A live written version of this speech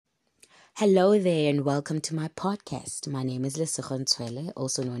Hello there and welcome to my podcast. My name is Lesego Ntshwele,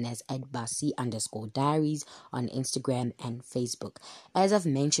 also known as @Basi_diaries on Instagram and Facebook. As I've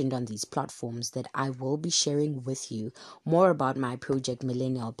mentioned on these platforms that I will be sharing with you more about my project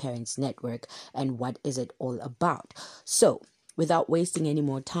Millennial Parents Network and what is it all about. So, without wasting any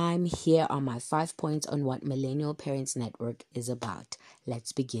more time, here are my 5 points on what Millennial Parents Network is about.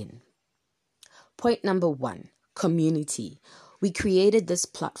 Let's begin. Point number 1, community. We created this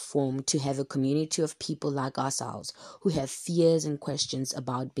platform to have a community of people like ourselves who have fears and questions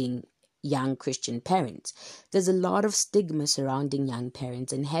about being young Christian parents. There's a lot of stigma surrounding young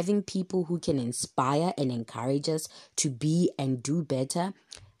parents, and having people who can inspire and encourage us to be and do better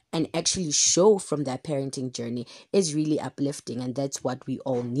and actually show from their parenting journey is really uplifting, and that's what we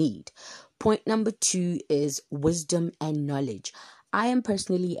all need. Point number 2 is wisdom and knowledge. I am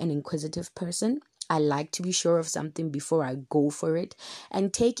personally an inquisitive person. I like to be sure of something before I go for it,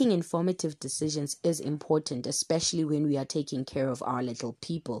 and taking informative decisions is important, especially when we are taking care of our little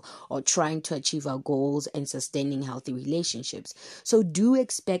people or trying to achieve our goals and sustaining healthy relationships. So do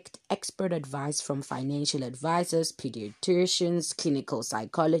expect expert advice from financial advisors, pediatricians, clinical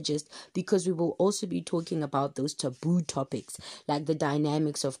psychologists, because we will also be talking about those taboo topics like the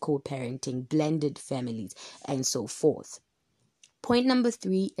dynamics of co-parenting, blended families, and so forth. Point number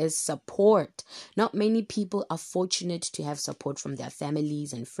 3 is support. Not many people are fortunate to have support from their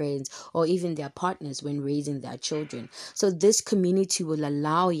families and friends or even their partners when raising their children. So this community will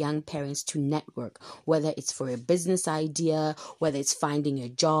allow young parents to network, whether it's for a business idea, whether it's finding a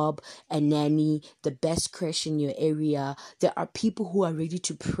job, a nanny, the best crush in your area. There are people who are ready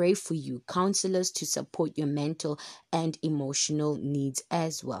to pray for you, counselors to support your mental and emotional needs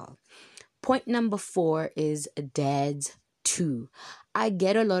as well. Point number 4 is dads too. I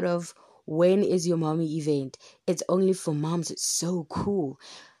get a lot of when is your mommy event? It's only for moms. It's so cool.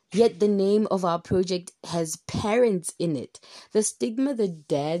 Yet the name of our project has parents in it. The stigma that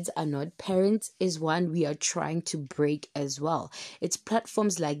dads are not parents is one we are trying to break as well. It's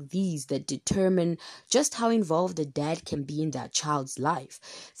platforms like these that determine just how involved a dad can be in their child's life.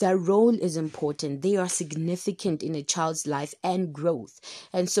 Their role is important. They are significant in a child's life and growth.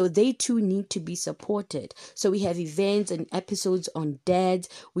 And so they too need to be supported. So we have events and episodes on dads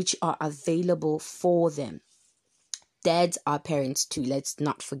which are available for them. Dads are parents too. Let's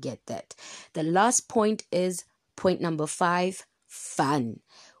not forget that. The last point is point number 5, fun.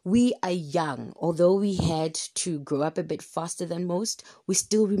 We are young. Although we had to grow up a bit faster than most, we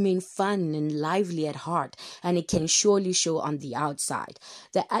still remain fun and lively at heart, and it can surely show on the outside.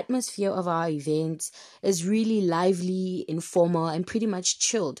 The atmosphere of our events is really lively, informal, and pretty much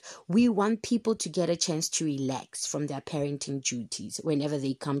chilled. We want people to get a chance to relax from their parenting duties whenever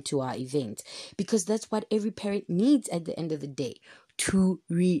they come to our events, because that's what every parent needs at the end of the day, to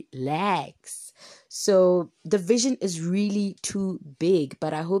relax. So the vision is really too big,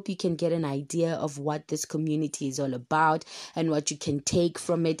 but I hope you can get an idea of what this community is all about and what you can take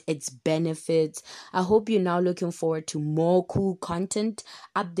from it, its benefits. I hope you're now looking forward to more cool content,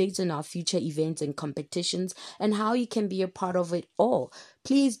 updates on our future events and competitions, and how you can be a part of it all.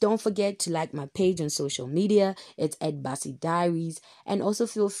 Please don't forget to like my page on social media. It's @Basi_diaries, and also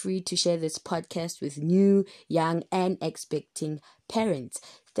feel free to share this podcast with new, young, and expecting parents.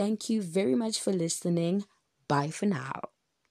 Thank you very much for listening. Bye for now.